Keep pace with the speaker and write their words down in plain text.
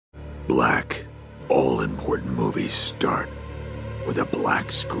black. All important movies start with a black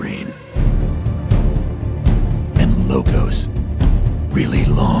screen. And logos. Really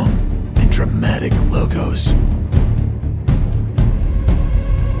long and dramatic logos.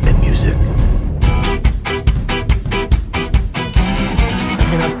 And music.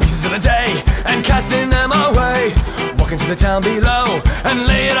 Picking up pieces of the day and casting them away. Walking to the town below and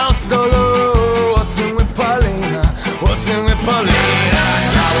lay it all so low. What's in with Paulina? What's in with Paulina?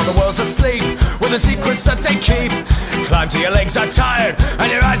 Now when the world's asleep, with the secrets that they keep. Climb till your legs are tired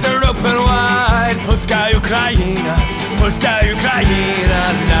and your eyes are open wide. Polska Ukraina, Polska Ukraina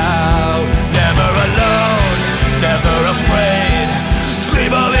now. Never alone, never afraid.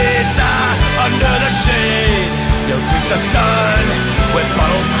 Slibovica under the shade. You'll greet the sun with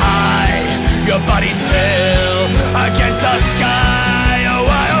bottles high. Your body's pale against the sky. Oh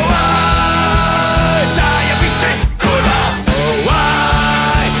why, oh why? Zajebiście, kurwa. Oh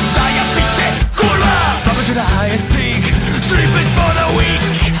why? Zajebiście, kurwa. Up to the highest peak. Sleep is for the weak.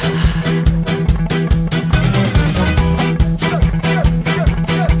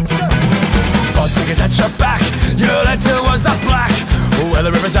 Baltic is at your back. Your head towards the black. Where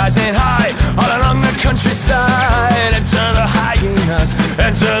the river's rising high, all along the countryside. Enter the hyenas,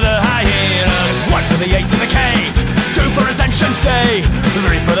 enter the hyenas. 1 for the A to the K, 2 for Ascension Day,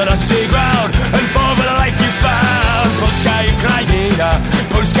 3 for the dusty ground, and 4 for the life you found. Polska Ukraina,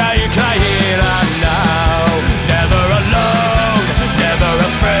 Polska Ukraina now. Never alone, never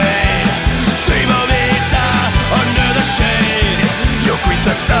afraid. Slibovica under the shade. You'll greet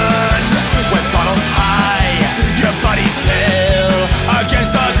the sun with bottles high. Your body's pale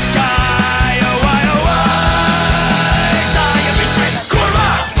against the sky. Oh why, oh why? Zajebiście, kurwa.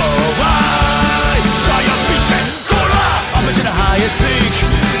 Oh why? Zajebiście, kurwa. Up to the highest peak.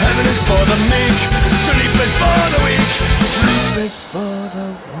 Heaven is for the meek. Sleep is for the weak. Sleep is for the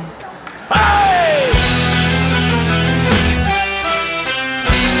weak. Ah!